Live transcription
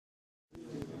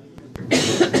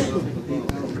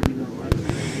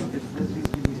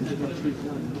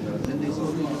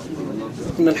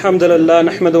إن الحمد لله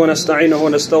نحمده ونستعينه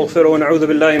ونستغفره ونعوذ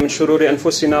بالله من شرور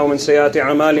أنفسنا ومن سيئات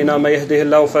أعمالنا ما يهده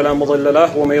الله فلا مضل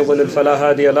له ومن يضلل فلا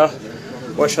هادي له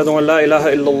وأشهد أن لا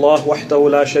إله إلا الله وحده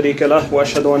لا شريك له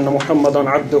وأشهد أن محمدا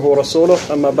عبده ورسوله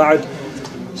أما بعد.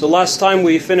 So last time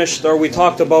we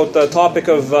talked about the topic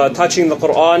of touching the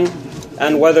Quran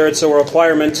and whether it's a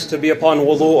requirement to be upon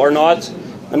wudhu or not.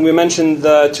 And we mentioned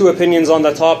the two opinions on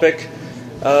the topic,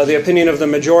 the opinion of the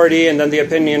majority and then the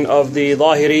opinion of the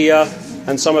Thâhiriyyah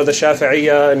and some of the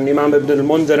Shâfi'iyyah and Imam Ibn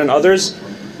al-Mundhir and others.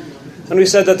 And we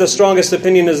said that the strongest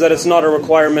opinion is that it's not a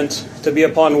requirement to be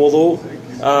upon wudhu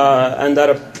and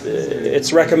that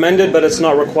it's recommended but it's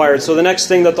not required. So the next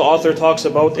thing that the author talks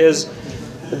about is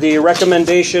the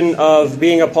recommendation of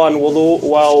being upon wudhu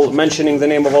while mentioning the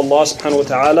name of Allah subhanahu wa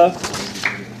ta'ala.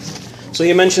 So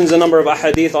he mentions a number of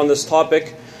ahadith on this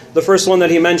topic. The first one that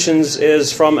he mentions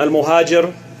is from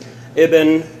Al-Muhajir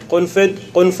ibn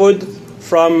Qunfud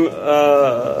from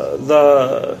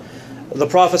the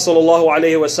Prophet sallallahu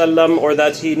alaihi wasallam, or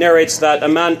that he narrates that a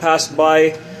man passed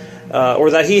by, or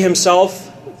that he himself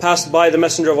passed by the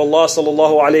Messenger of Allah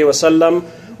sallallahu alaihi wasallam,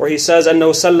 where he says,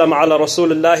 أنه سلم على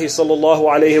رسول الله صلى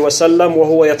الله عليه وسلم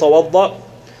وهو يتوضأ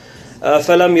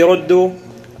فلم يرد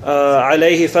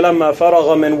عليه فلما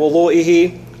فرغ من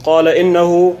وضوئه قال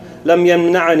إنه لم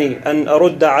يمنعني أن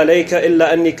أرد عليك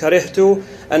إلا أني كرهت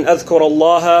أن أذكر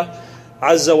الله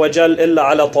عز وجل إلا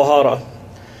على طهارة.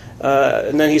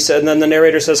 And then the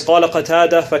narrator says, قال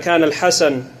قتادة فكان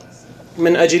الحسن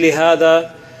من أجل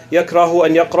هذا يكره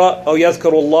أن يقرأ أو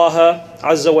يذكر الله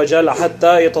عز وجل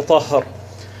حتى يتطهر.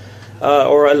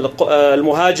 Or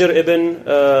Al-Muhajir ibn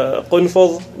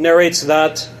Qunfud narrates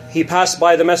that he passed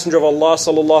by the Messenger of Allah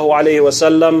sallallahu alaihi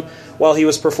wasallam while he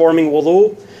was performing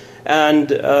wudhu, and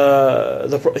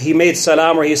he made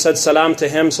salam, or he said salam to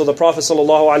him. So the Prophet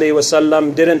sallallahu alaihi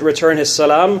wasallam didn't return his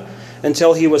salam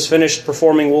until he was finished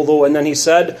performing wudhu, and then he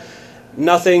said,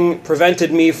 nothing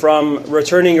prevented me from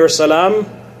returning your salam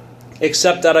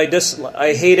except that I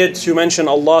hated to mention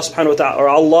Allah subhanahu wa ta'ala, or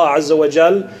Allah azza wa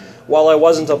jal, while I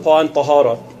wasn't upon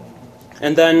Tahârah.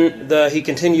 And then he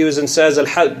continues and says,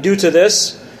 due to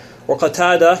this, or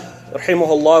Qatada,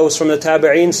 rahimahullah, who's from the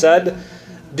Tabi'een, said,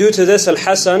 due to this,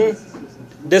 Al-Hasan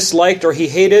disliked, or he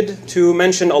hated to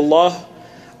mention Allah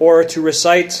or to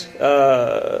recite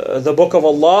the book of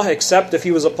Allah except if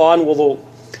he was upon wudhu.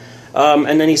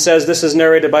 And then he says, this is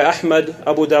narrated by Ahmad,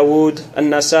 Abu Dawood,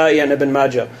 An-Nasa'i, and Ibn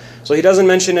Majah. So he doesn't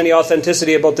mention any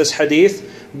authenticity about this hadith,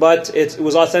 but it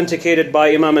was authenticated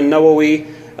by Imam al-Nawawi,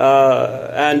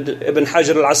 and Ibn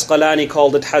Hajar al-Asqalani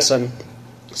called it Hasan.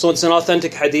 So it's an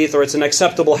authentic hadith, or it's an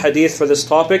acceptable hadith for this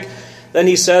topic. Then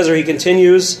he says, or he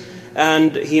continues,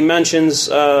 and he mentions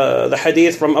the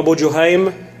hadith from Abu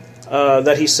Juhaym,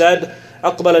 that he said,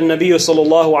 أقبل النبي صلى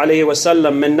الله عليه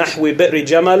وسلم من نحو بئر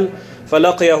جمل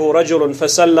فلقيه رجل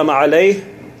فسلم عليه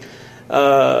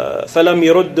فلم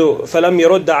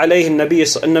يرد عليه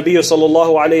النبي صلى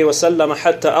الله عليه وسلم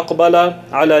حتى أقبل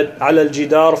على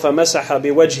الجدار فمسح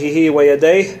بوجهه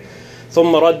ويديه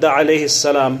ثم رد عليه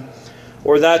السلام.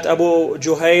 Or that Abu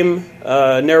Juhaym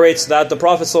narrates that the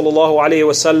Prophet صلى الله عليه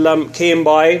وسلم came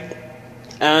by,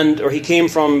 or he came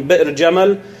from Bi'r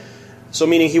Jamal, so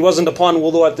meaning he wasn't upon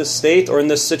wudu at this state or in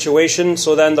this situation.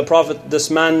 So then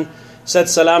this man said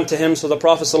salam to him. So the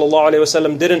Prophet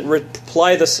ﷺ didn't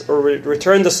reply this or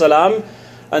return the salam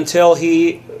until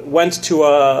he went to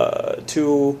a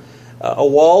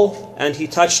wall and he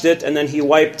touched it, and then he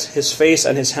wiped his face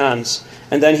and his hands,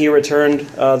 and then he returned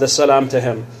the salam to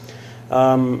him.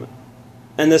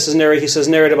 And this is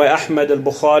narrated by Ahmad,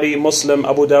 al-Bukhari, Muslim,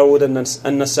 Abu Dawood, and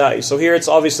Nasa'i. So here it's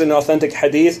obviously an authentic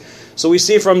hadith. So we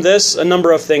see from this a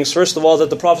number of things. First of all, that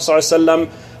the Prophet ﷺ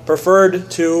preferred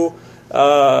to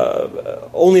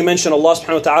only mention Allah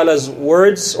subhanahu wa ta'ala's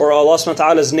words, or Allah subhanahu wa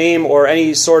ta'ala's name, or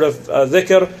any sort of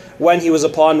dhikr when he was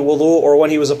upon wudhu or when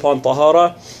he was upon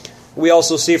tahara. We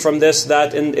also see from this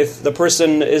that if the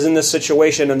person is in this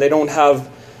situation and they don't have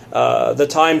the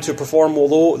time to perform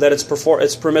wudhu, that it's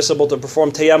permissible to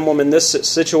perform tayammum in this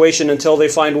situation until they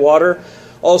find water.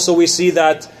 Also we see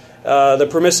that the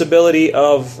permissibility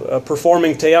of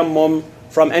performing tayammum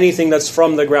from anything that's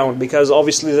from the ground, because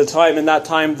obviously in that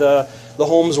time the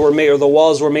homes were made, or the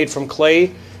walls were made from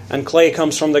clay, and clay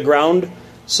comes from the ground.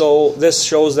 So this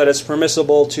shows that it's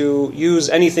permissible to use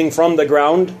anything from the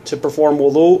ground to perform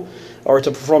wudhu or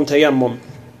to perform tayammum.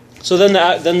 So then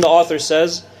the author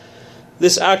says,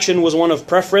 this action was one of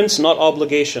preference, not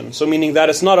obligation. So meaning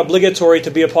that it's not obligatory to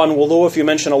be upon wudhu if you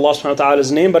mention Allah subhanahu wa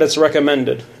ta'ala's name, but it's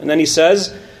recommended. And then he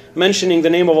says, mentioning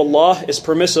the name of Allah is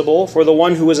permissible for the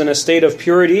one who is in a state of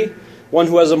purity, one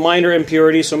who has a minor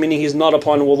impurity, so meaning he's not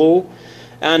upon wudhu,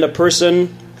 and a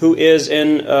person who is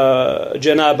in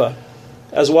Janâbah,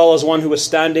 as well as one who is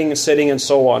standing and sitting and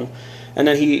so on. And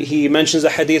then he mentions the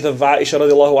hadith of Aisha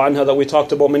radiallahu anha that we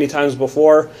talked about many times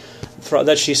before,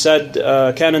 that she said,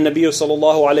 كان النبي صلى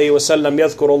الله عليه وسلم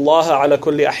يذكر الله على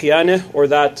كل أحيانه, or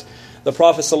that the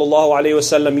Prophet صلى الله عليه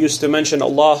وسلم used to mention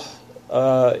Allah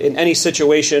in any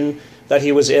situation that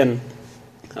he was in.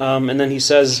 And then he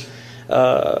says,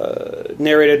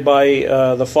 narrated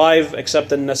by the five except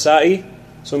the Nasa'i,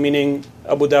 so meaning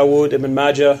Abu Dawood, Ibn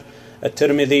Majah,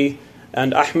 at-Tirmidhi,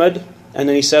 and Ahmad. And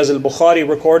then he says al-Bukhari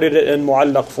recorded it in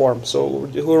mu'allaq form. So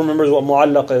who remembers what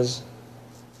mu'allaq is?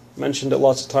 Mentioned it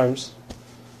lots of times.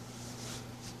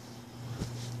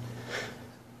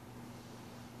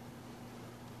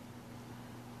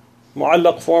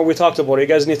 Mu'allaq form, we talked about it. You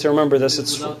guys need to remember this.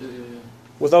 It's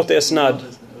without the isnad.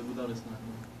 Without isnad.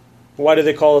 Why do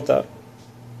they call it that?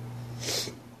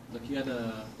 Like you had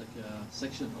a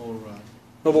section or...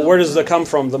 no, but where does that come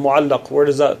from? The mu'allaq, where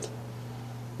does that...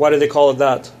 Why do they call it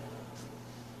that?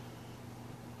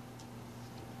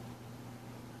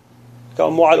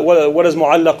 What does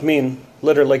mu'allaq mean?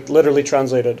 Literally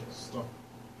translated. Stop.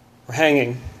 Or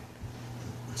hanging.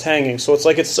 It's hanging. So it's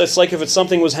like if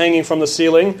something was hanging from the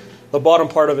ceiling, the bottom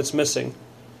part of it's missing.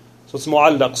 So it's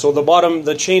mu'allaq. So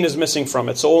the chain is missing from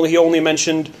it. So he only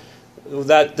mentioned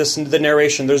that the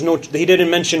narration. He didn't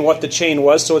mention what the chain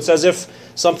was. So it's as if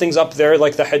something's up there,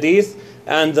 like the hadith,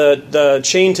 and the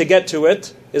chain to get to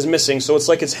it is missing. So it's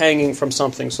like it's hanging from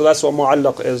something. So that's what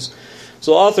mu'allaq is.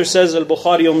 So the author says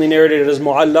al-Bukhari only narrated it as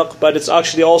mu'allaq, but it's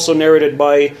actually also narrated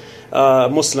by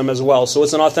Muslim as well. So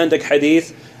it's an authentic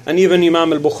hadith, and even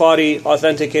Imam al-Bukhari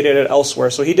authenticated it elsewhere.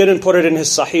 So he didn't put it in his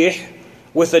Sahih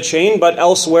with a chain, but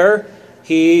elsewhere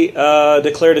he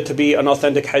declared it to be an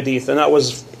authentic hadith. And that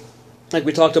was, like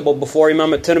we talked about before,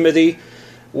 Imam at-Tirmidhi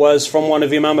was from one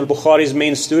of Imam al-Bukhari's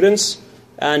main students,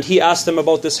 and he asked him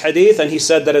about this hadith, and he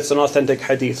said that it's an authentic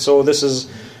hadith. So this is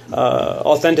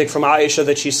authentic from Aisha,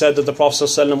 that she said that the Prophet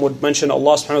ﷺ would mention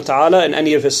Allah subhanahu wa ta'ala in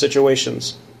any of his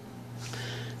situations.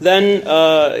 Then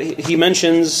he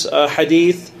mentions a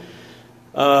hadith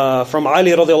from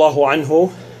Ali radiallahu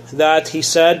anhu, that he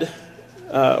said,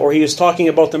 or he was talking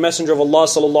about the Messenger of Allah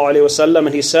sallallahu alayhi wasallam,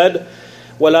 and he said,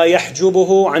 وَلَا يَحْجُبُهُ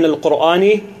عَنِ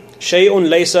الْقُرْآنِ شَيْءٌ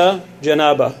لَيْسَ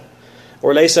جَنَابَةً,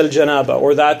 or laysa al-janaba,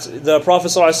 or that the Prophet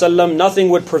ﷺ, nothing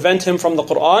would prevent him from the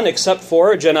Qur'an except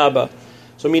for janaba.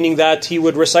 So meaning that he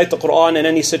would recite the Qur'an in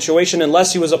any situation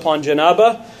unless he was upon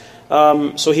janaba.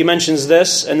 So he mentions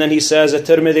this, and then he says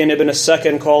at-Tirmidhi and Ibn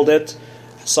as-Sakan called it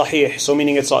sahih. So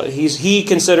meaning he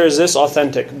considers this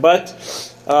authentic, but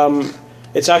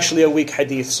it's actually a weak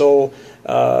hadith. So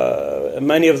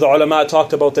many of the ulama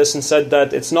talked about this and said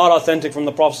that it's not authentic from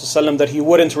the Prophet ﷺ that he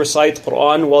wouldn't recite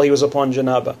Qur'an while he was upon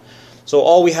janaba. So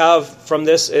all we have from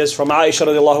this is from Aisha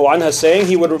radiallahu anha saying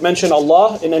he would mention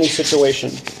Allah in any situation.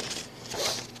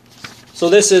 So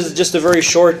this is just a very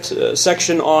short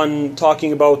section on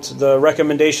talking about the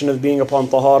recommendation of being upon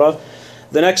Tahara.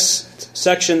 The next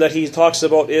section that he talks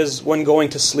about is when going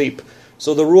to sleep.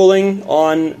 So the ruling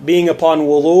on being upon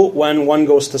wudhû when one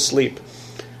goes to sleep.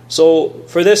 So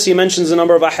for this he mentions a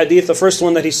number of ahadith. The first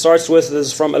one that he starts with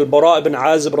is from al-Bara ibn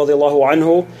Azib radiallahu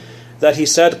anhu, that he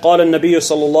said, قال النبي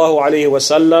صلى الله عليه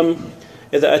وسلم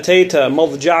إذا أتيت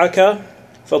مضجعك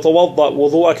فتوضأ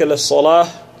وضوءك للصلاة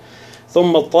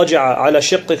ثم اضطجع على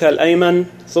شقك الأيمن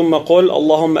ثم قل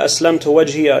اللهم أسلمت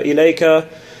وجهي إليك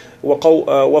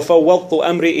وفوضت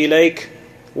أمري إليك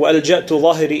وألجأت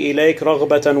ظهري إليك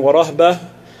رغبة ورهبة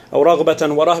أو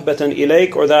رغبة ورهبة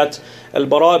إليك. Or that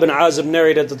al-Bara ibn Azib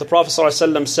narrated that the Prophet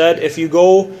ﷺ said, if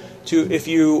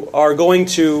you are going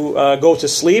to go to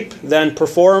sleep, then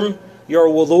perform your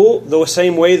wudhû the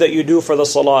same way that you do for the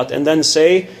salat, and then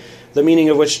say, the meaning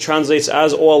of which translates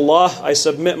as, O Allah, I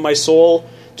submit my soul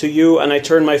to you, and I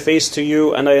turn my face to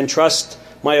you, and I entrust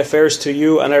my affairs to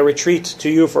you, and I retreat to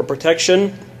you for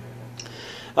protection.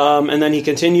 And then he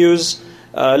continues,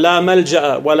 لا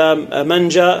ملجأ ولا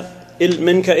منجأ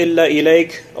منك إلا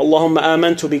إليك اللهم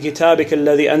آمنت بكتابك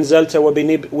الذي أنزلت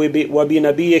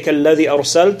وبنبيك الذي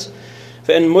أرسلت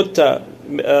فإن مت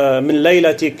من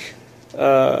ليلتك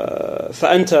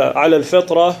فأنت على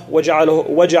الفطرة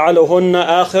وجعلهن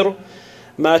آخر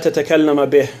ما تتكلم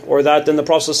به. Or that then the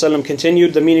Prophet ﷺ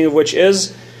continued, the meaning of which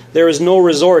is, there is no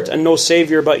resort and no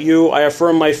savior but you. I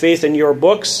affirm my faith in your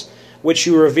books which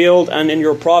you revealed and in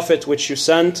your prophet which you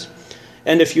sent.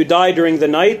 And if you die during the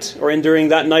night, or during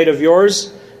that night of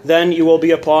yours, then you will be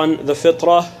upon the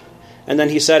fitrah. And then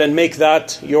he said, and make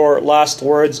that your last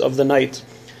words of the night.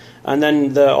 And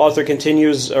then the author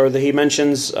continues, he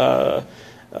mentions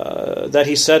that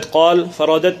he said, قال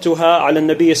فرددتها على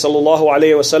النبي صلى الله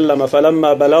عليه وسلم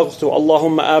فلما بلغت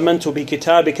اللهم آمنت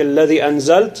بكتابك الذي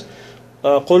أنزلت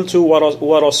قلت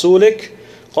ورسولك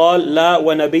قال لا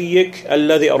ونبيك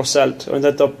الذي أرسلت. And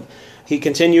that he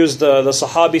continues, the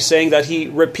Sahabi saying that he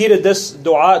repeated this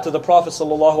dua to the Prophet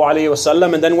sallallahu alaihi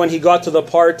wasallam, and then when he got to the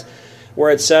part where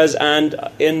it says, and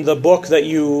in the book that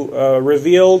you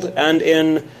revealed, and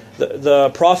in the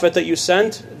Prophet that you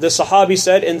sent, the Sahabi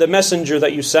said, in the messenger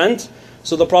that you sent.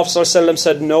 So the Prophet ﷺ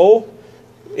said, no,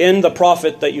 in the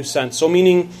Prophet that you sent. So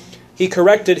meaning, he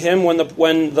corrected him when the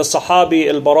Sahabi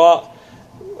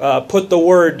al-Bara put the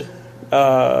word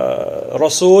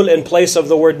Rasul in place of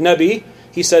the word Nabi.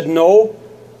 He said, no,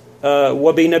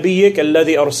 وَبِنَبِيِّكَ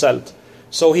الَّذِي أَرْسَلْتَ.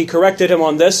 So he corrected him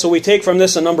on this. So we take from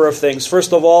this a number of things.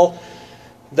 First of all,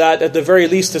 that at the very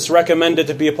least it's recommended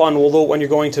to be upon wudhu when you're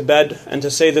going to bed and to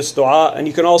say this dua. And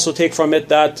you can also take from it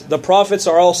that the prophets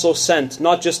are also sent,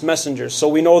 not just messengers. So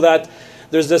we know that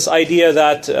there's this idea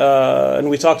that, and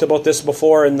we talked about this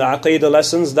before in the Aqidah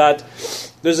lessons, that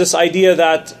there's this idea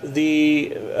that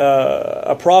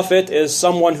a prophet is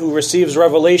someone who receives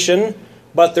revelation,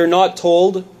 but they're not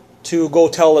told to go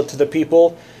tell it to the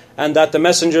people, and that the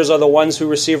messengers are the ones who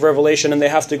receive revelation and they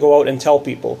have to go out and tell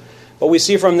people. But we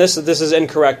see from this that this is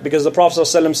incorrect, because the Prophet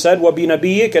ﷺ said,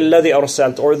 وَبِنَبِيِّكَ الَّذِي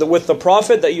أَرْسَلْتَ, or with the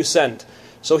Prophet that you sent.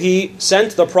 So he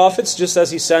sent the prophets just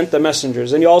as he sent the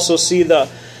messengers. And you also see the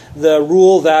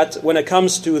rule that when it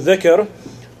comes to dhikr,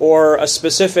 or a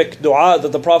specific dua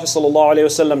that the Prophet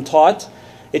ﷺ taught,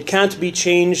 it can't be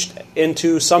changed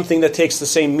into something that takes the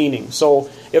same meaning. So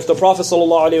if the Prophet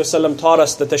ﷺ taught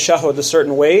us the tashahhud a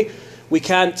certain way, we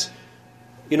can't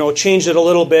change it a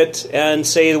little bit and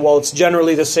say, well, it's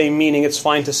generally the same meaning, it's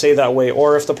fine to say that way.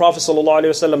 Or if the Prophet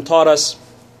ﷺ taught us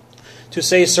to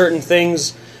say certain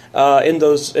things in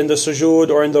the sujood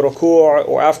or in the ruku'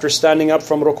 or after standing up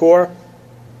from ruku',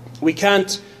 we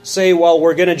can't say, well,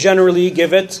 we're going to generally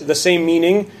give it the same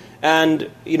meaning, and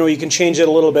you can change it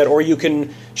a little bit, or you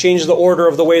can change the order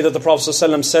of the way that the Prophet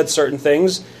ﷺ said certain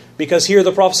things, because here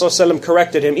the Prophet ﷺ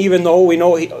corrected him, even though we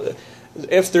know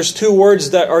if there's two words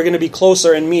that are going to be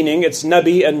closer in meaning, it's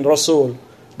Nabi and Rasul.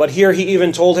 But here he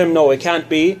even told him, no, it can't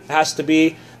be. It has to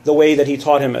be the way that he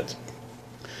taught him it.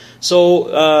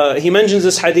 So he mentions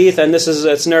this hadith, and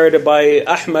it's narrated by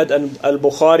Ahmad and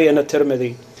al-Bukhari and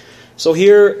at-Tirmidhi. So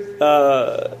here,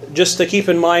 just to keep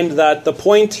in mind that the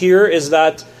point here is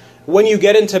that when you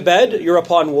get into bed, you're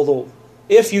upon wudhu.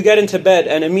 If you get into bed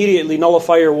and immediately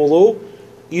nullify your wudhu,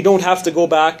 you don't have to go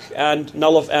back and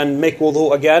make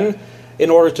wudhu again in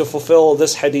order to fulfill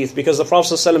this hadith, because the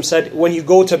Prophet ﷺ said, when you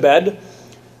go to bed,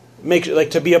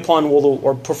 to be upon wudhu,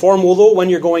 or perform wudhu when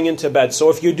you're going into bed. So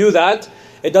if you do that,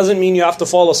 it doesn't mean you have to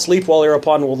fall asleep while you're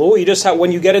upon wudhu. You just have,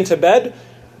 when you get into bed,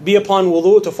 be upon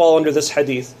wudhu to fall under this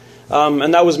hadith.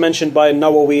 And that was mentioned by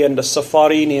Nawawi and the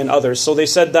Safarini and others. So they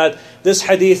said that this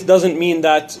hadith doesn't mean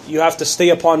that you have to stay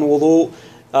upon wudhu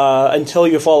until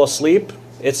you fall asleep.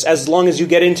 It's as long as you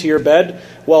get into your bed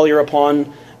while you're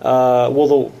upon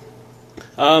wudhu.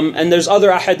 And there's other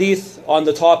ahadith on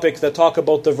the topic that talk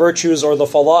about the virtues or the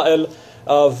fada'il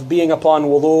of being upon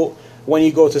wudhu when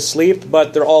you go to sleep,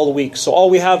 but they're all weak. So all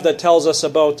we have that tells us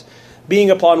about being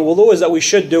upon wudhu is that we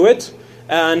should do it.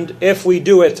 And if we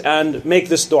do it and make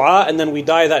this dua and then we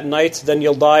die that night, then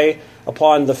you'll die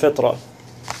upon the fitrah.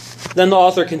 Then the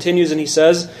author continues and he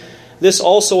says, this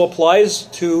also applies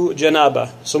to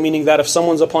janâbah. So meaning that if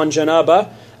someone's upon janâbah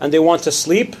and they want to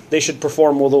sleep, they should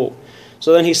perform wudhu.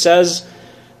 So then he says,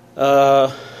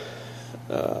 or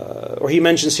he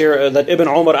mentions here that Ibn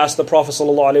Umar asked the Prophet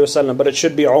ﷺ, but it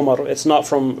should be Umar. It's not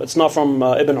from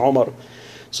Ibn Umar.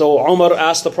 So Umar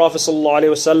asked the Prophet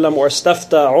ﷺ, or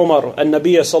استفتى عمر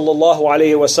النبي صلى الله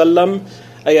عليه وسلم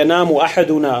أينام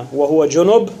أحدنا وهو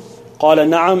جنب قال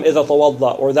نعم إذا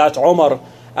توضأ. Or that Umar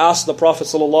asked the Prophet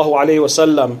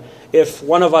ﷺ if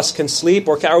one of us can sleep,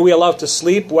 or are we allowed to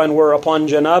sleep when we're upon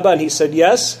janâbah, and he said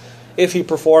yes, if he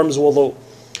performs wudhu.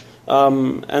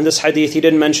 And this hadith, he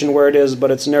didn't mention where it is,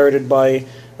 but it's narrated by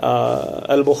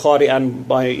al-Bukhari and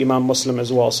by Imam Muslim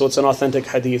as well. So it's an authentic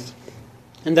hadith.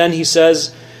 And then he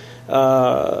says,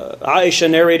 Aisha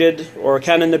narrated, or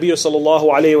كان النبي صلى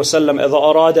الله عليه وسلم إذا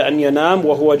أراد أن ينام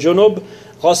وهو جنب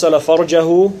غسل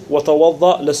فرجه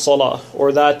وتوضأ للصلاة.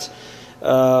 Or that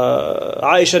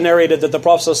Aisha narrated that the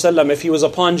Prophet ﷺ, if he was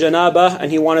upon janâbah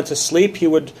and he wanted to sleep, he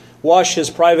would wash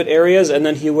his private areas and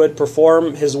then he would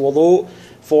perform his wudhu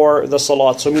for the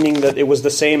salat. So meaning that it was the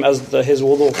same as his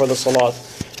wudhu for the salat.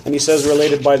 And he says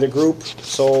related by the group,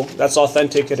 so that's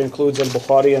authentic. It includes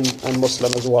al-Bukhari and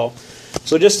Muslim as well.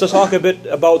 So just to talk a bit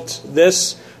about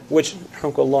this, which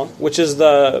is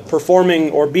the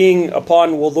performing or being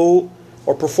upon wudhû,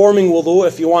 or performing wudhû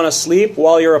if you want to sleep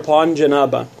while you're upon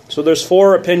janâbah. So there's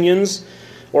 4 opinions,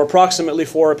 or approximately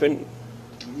 4 opinions.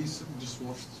 He said he just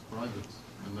washed his private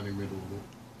and then he made wudhû.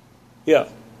 Yeah.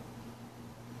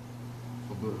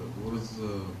 But what is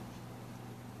the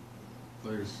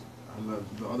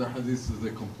other hadiths, they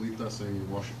complete that saying you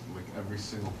wash like every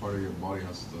single part of your body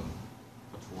has to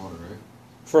touch water, right?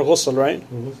 For ghusl, right?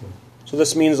 So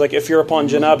this means like if you're upon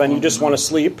janâbah and you just want to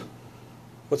sleep,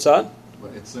 what's that?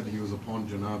 But it said he was upon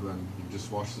janâbah and he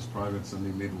just washed his privates and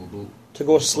he made wudhû. To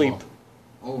go to sleep.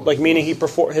 Oh, like meaning the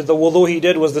wudhû he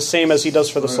did was the same as he does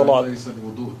for the salat. He said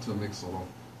wudhû to make salat.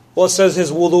 Well, it says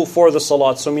his wudhû for the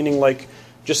salat, so meaning like,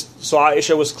 just so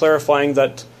Aisha was clarifying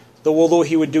that the wudhû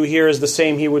he would do here is the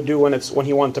same he would do when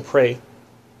he wanted to pray.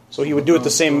 So he would do it the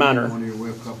same manner. When you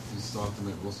wake up, you start to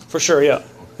make ghusl. For sure, yeah.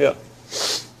 Yeah.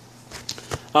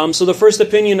 So the first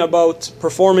opinion about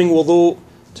performing wudhû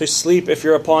to sleep if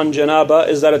you're upon janâbah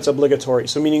is that it's obligatory.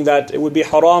 So meaning that it would be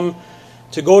haram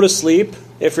to go to sleep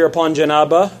if you're upon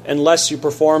janâbah unless you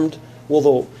performed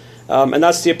wudhû. And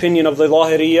that's the opinion of the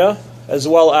Thâhiriyyah, as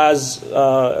well as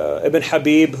Ibn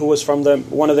Habîb, who was from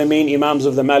one of the main imams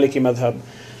of the Maliki madhab.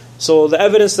 So the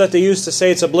evidence that they use to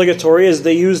say it's obligatory is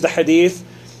they use the hadith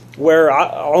where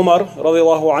Umar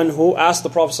radiallahu anhu asked the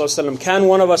Prophet ﷺ, can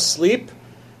one of us sleep?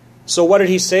 So what did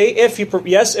he say?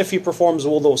 Yes, if he performs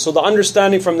wudhû. So the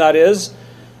understanding from that is,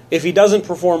 if he doesn't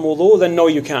perform wudhû, then no,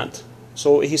 you can't.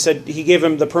 So he said he gave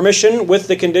him the permission with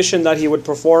the condition that he would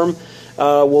perform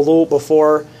wudhû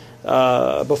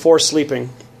before sleeping.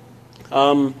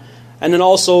 And then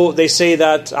also they say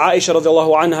that Aisha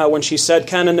radiallahu anha, when she said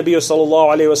كان النبي صلى الله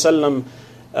عليه وسلم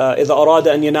إذا أراد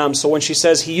أن ينام, so when she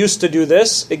says he used to do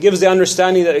this, it gives the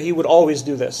understanding that he would always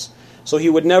do this. So he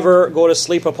would never go to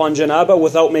sleep upon janâbah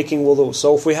without making wudhû.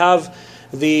 So if we have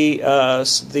the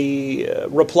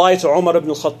reply to Umar ibn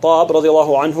al-Khattab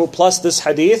radiallahu anhu plus this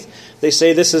hadith, they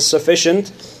say this is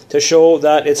sufficient to show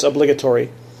that it's obligatory.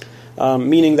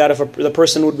 Meaning that if the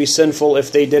person would be sinful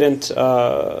if they didn't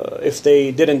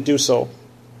do so.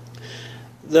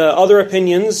 The other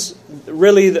opinions,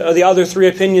 really the other 3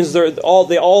 opinions, they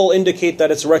all indicate that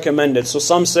it's recommended. So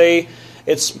some say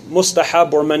it's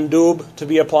mustahab or mandub to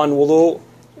be upon wudhû,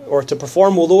 or to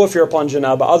perform wudhû if you're upon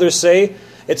janâbah. Others say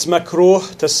it's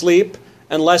makruh to sleep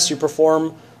unless you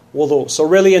perform wudhû. So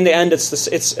really in the end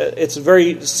it's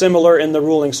very similar in the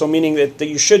ruling. So meaning that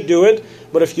you should do it,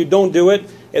 but if you don't do it,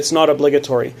 it's not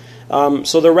obligatory.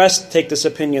 So the rest take this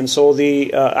opinion. So the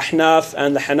Ahnâf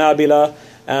and the Hanâbilah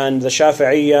and the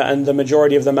Shâfi'iyyah and the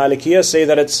majority of the Mâlikiyyah say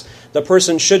that the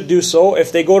person should do so.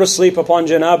 If they go to sleep upon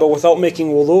janâbah without making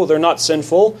wudhû, they're not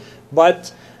sinful,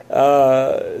 but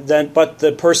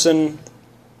the person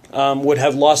would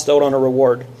have lost out on a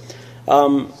reward.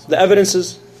 The evidence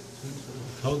is.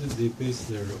 How did they base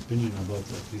their opinion about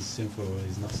if he's sinful or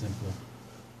he's not sinful?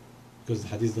 Because the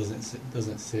hadith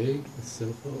doesn't say it's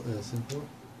sinful.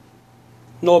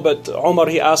 No, but Umar,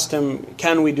 he asked him,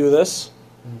 can we do this?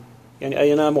 يعني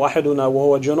أينام أحدنا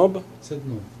وهو جنب? Said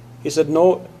no. He said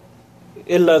no,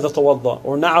 إلا إذا توضأ,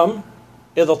 or نعم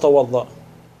إذا توضأ.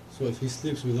 So if he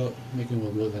sleeps without making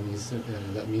wudu, then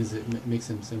that means it makes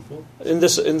him sinful? In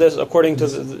this, according to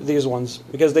these ones,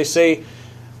 because they say,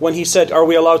 when he said, are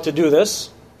we allowed to do this?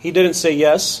 He didn't say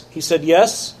yes. He said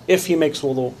yes if he makes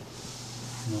wudu.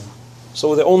 No.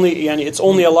 So it's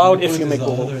only allowed if you make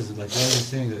wudu. Others, like, why are they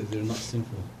saying that they're not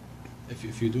sinful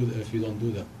if you don't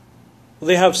do that?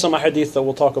 They have some hadith that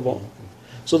we'll talk about. Okay.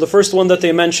 So the first one that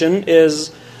they mention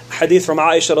is hadith from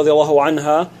Aisha radiallahu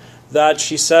anha, that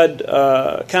she said,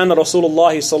 كان رسول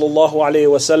الله صلى الله عليه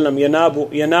وسلم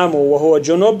ينام وهو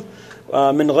جنب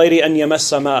من غير أن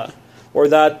يمس ماء. Or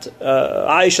that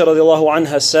Aisha radiallahu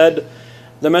anha said,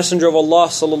 the Messenger of Allah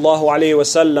sallallahu alayhi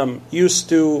wasallam used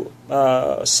to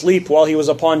sleep while he was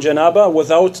upon janâbah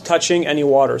without touching any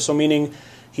water. So meaning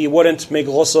he wouldn't make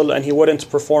ghusl and he wouldn't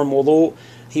perform wudhû.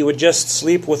 He would just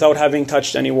sleep without having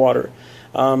touched any water.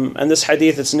 And this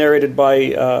hadith, it's narrated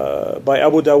by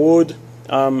Abu Dawood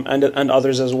and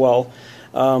others as well.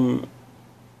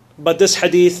 But this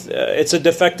hadith, it's a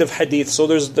defective hadith.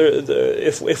 So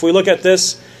if we look at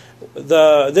this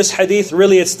hadith,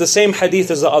 really it's the same hadith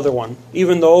as the other one,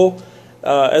 even though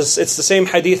as it's the same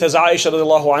hadith as Aisha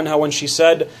radiallahu anha when she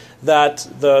said that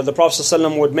the Prophet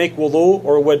ﷺ would make wudu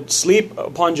or would sleep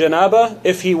upon janâbah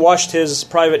if he washed his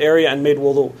private area and made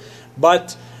wudu.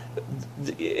 But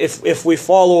if we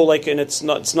follow, like, and it's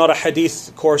not a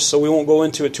hadith course, so we won't go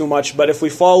into it too much, but if we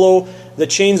follow the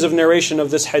chains of narration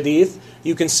of this hadith,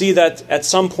 you can see that at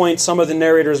some point some of the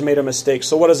narrators made a mistake.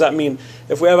 So what does that mean?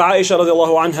 If we have Aisha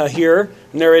radiallahu anha here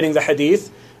narrating the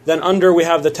hadith, Then under we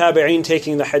have the tabi'een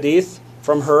taking the hadith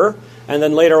from her. And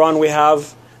then later on we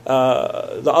have the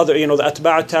other, the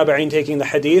atba' tabi'een taking the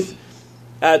hadith.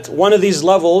 At one of these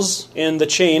levels in the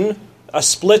chain, a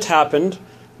split happened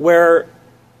where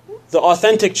the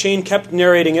authentic chain kept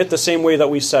narrating it the same way that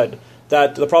we said,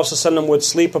 that the Prophet ﷺ would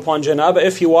sleep upon janâbah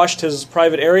if he washed his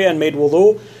private area and made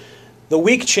wudhû. The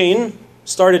weak chain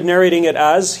started narrating it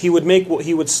as he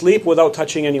would sleep without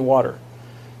touching any water.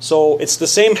 So it's the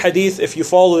same hadith if you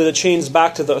follow the chains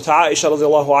back to Aisha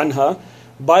radiallahu anha,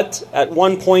 but at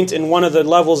one point in one of the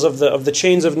levels of the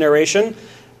chains of narration,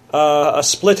 a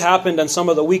split happened and some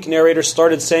of the weak narrators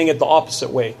started saying it the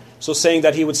opposite way. So saying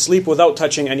that he would sleep without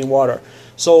touching any water.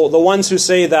 So the ones who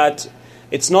say that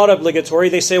it's not obligatory,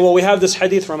 they say, well, we have this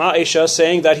hadith from Aisha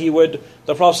saying that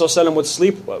the Prophet ﷺ would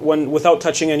sleep without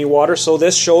touching any water. So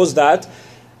this shows that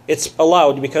it's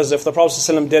allowed, because if the Prophet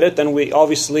ﷺ did it, then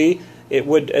it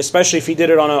would, especially if he did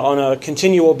it on a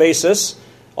continual basis,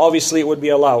 obviously it would be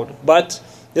allowed. But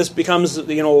this becomes,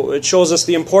 it shows us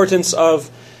the importance of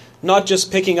not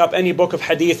just picking up any book of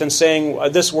hadith and saying, we're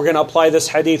going to apply this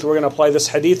hadith, we're going to apply this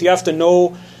hadith. You have to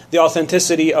know the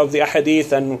authenticity of the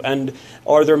hadith and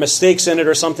are there mistakes in it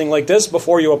or something like this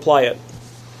before you apply it.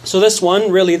 So this one,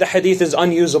 really, the hadith is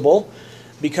unusable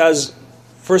because,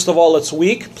 first of all, it's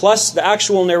weak, plus the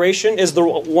actual narration is the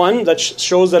one that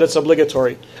shows that it's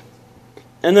obligatory.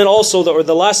 And then also,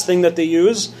 the last thing that they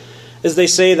use is they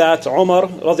say that Umar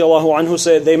radiallahu anhu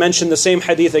said, they mentioned the same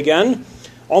hadith again.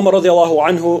 Umar radiallahu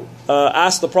anhu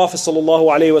asked the Prophet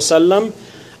sallallahu alayhi wa sallam,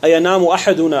 أَيَنَامُ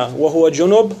أَحَدُنَا وَهُوَ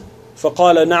جُنُبٌ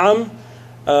فَقَالَ نَعَمْ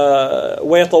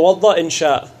وَيَتَوَضَّأ إِنْ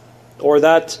شَاءَ. Or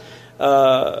that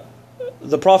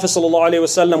the Prophet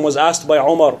ﷺ was asked by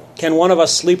Umar, can one of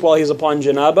us sleep while he's upon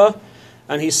janâbah?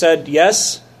 And he said,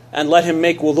 yes, and let him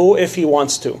make wudhû if he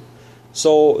wants to.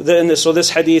 So this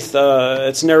hadith,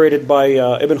 it's narrated by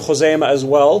Ibn Khuzaymah as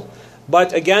well.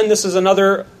 But again, this is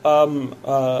another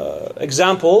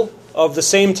example of the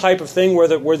same type of thing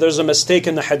where there's a mistake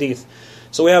in the hadith.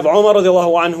 So we have Umar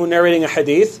radiallahu anhu narrating a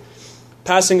hadith,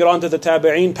 passing it on to the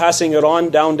tabi'een, passing it on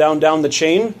down the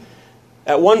chain.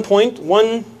 At one point,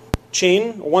 one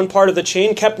part of the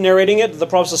chain kept narrating it. The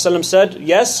Prophet ﷺ said,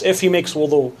 yes, if he makes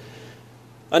wudhû.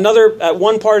 At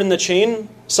one part in the chain,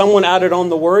 someone added on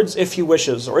the words, if he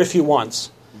wishes, or if he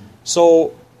wants.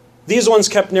 So these ones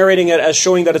kept narrating it as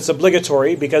showing that it's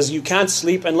obligatory, because you can't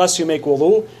sleep unless you make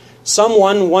wudhû.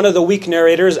 One of the weak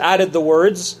narrators, added the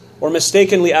words, or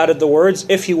mistakenly added the words,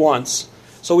 if he wants.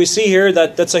 So we see here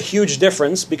that that's a huge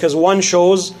difference, because one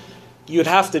shows you'd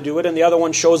have to do it, and the other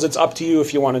one shows it's up to you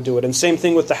if you want to do it. And same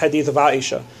thing with the hadith of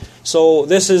Aisha. So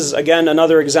this is, again,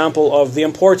 another example of the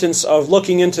importance of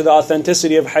looking into the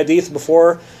authenticity of hadith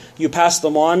before you pass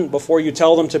them on, before you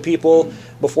tell them to people,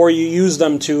 before you use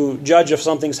them to judge if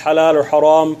something's halal or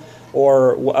haram,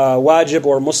 or wajib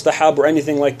or mustahab or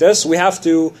anything like this. We have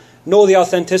to know the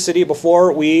authenticity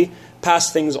before we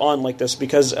pass things on like this,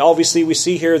 because obviously we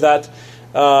see here that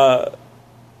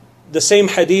the same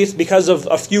hadith, because of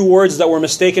a few words that were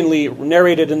mistakenly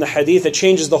narrated in the hadith, it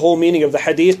changes the whole meaning of the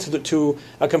hadith to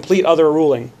a complete other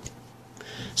ruling.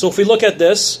 So if we look at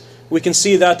this, we can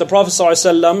see that the Prophet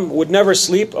ﷺ would never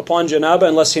sleep upon janâbah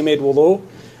unless he made wudhû,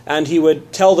 and he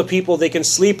would tell the people they can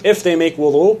sleep if they make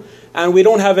wudhû, and we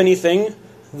don't have anything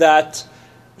that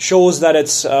shows that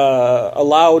it's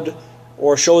allowed,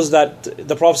 or shows that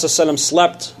the Prophet ﷺ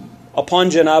slept upon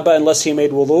janâbah unless he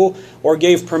made wudhû, or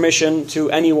gave permission to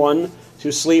anyone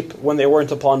to sleep when they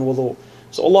weren't upon wudhû.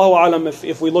 So Allahu A'lam,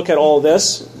 if we look at all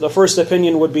this, the first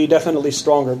opinion would be definitely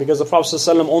stronger, because the Prophet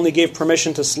ﷺ only gave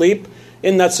permission to sleep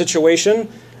in that situation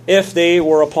if they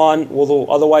were upon wudhû,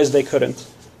 otherwise they couldn't.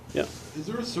 Yeah. Is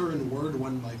there a certain word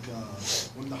when the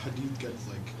hadith gets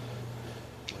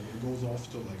it goes off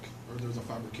to or there's a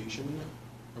fabrication in it?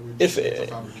 Or it's a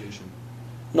fabrication?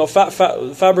 No,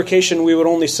 fabrication we would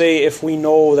only say if we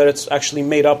know that it's actually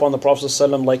made up on the Prophet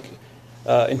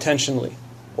ﷺ intentionally,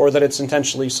 or that it's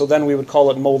intentionally. So then we would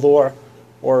call it mawdhu',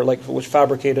 or which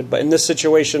fabricated. But in this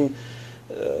situation,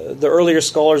 the earlier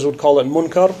scholars would call it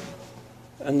munkar,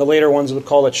 and the later ones would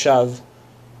call it shadh.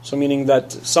 So meaning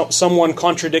that someone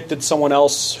contradicted someone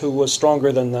else who was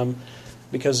stronger than them.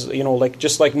 Because,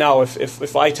 just like now,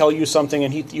 if I tell you something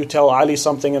and you tell Ali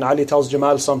something, and Ali tells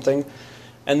Jamal something,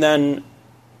 and then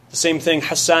the same thing,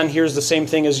 Hassan hears the same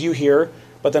thing as you hear,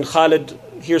 but then Khalid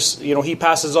hears, he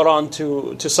passes it on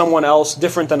to someone else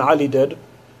different than Ali did,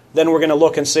 then we're going to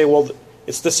look and say, well,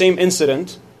 it's the same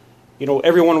incident,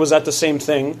 everyone was at the same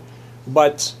thing,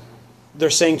 but they're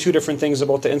saying two different things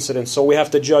about the incident. So we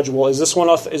have to judge, well, is this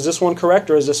one correct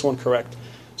or is this one correct?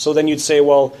 So then you'd say,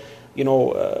 well,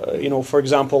 for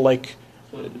example,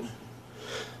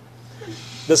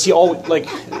 does he all like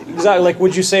exactly like?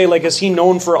 Would you say like is he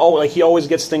known for all like he always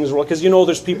gets things wrong? Because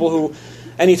there's people who,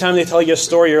 anytime they tell you a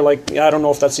story, you're like, I don't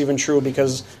know if that's even true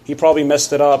because he probably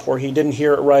messed it up or he didn't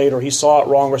hear it right or he saw it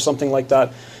wrong or something like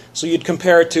that. So you'd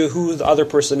compare it to who the other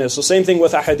person is. So same thing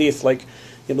with a hadith, like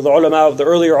the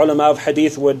earlier ulama of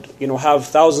hadith would have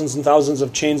thousands and thousands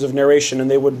of chains of narration, and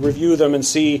they would review them and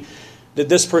see, did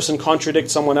this person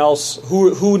contradict someone else?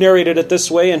 Who narrated it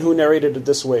this way and who narrated it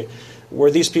this way?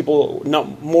 Were these people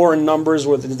more in numbers?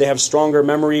 Did they have stronger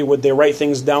memory? Would they write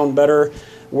things down better?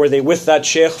 Were they with that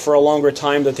sheikh for a longer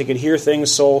time that they could hear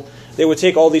things? So they would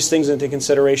take all these things into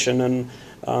consideration, and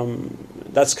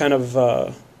that's kind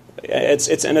of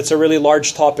it's a really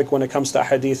large topic when it comes to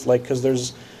hadith, like because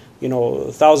there's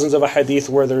thousands of a hadith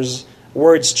where there's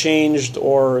words changed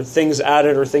or things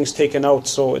added or things taken out.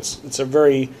 So it's a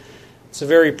very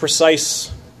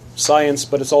precise science,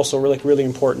 but it's also really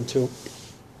important too.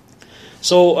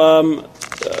 So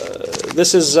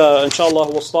this is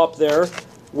inshallah we'll stop there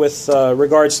with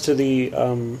regards to the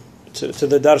to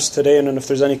the dars today, and then if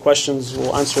there's any questions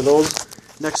we'll answer those.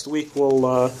 Next week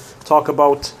we'll talk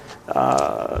about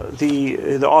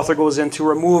the author goes in to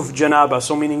remove janâbah,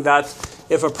 so meaning that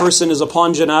if a person is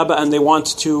upon janâbah and they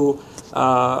want to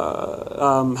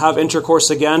have intercourse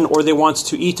again, or they want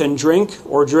to eat and drink,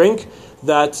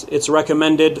 that it's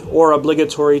recommended or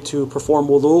obligatory to perform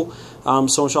wudhû.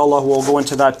 So inshallah we'll go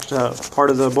into that part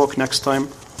of the book next time.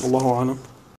 Wallahu a'lam.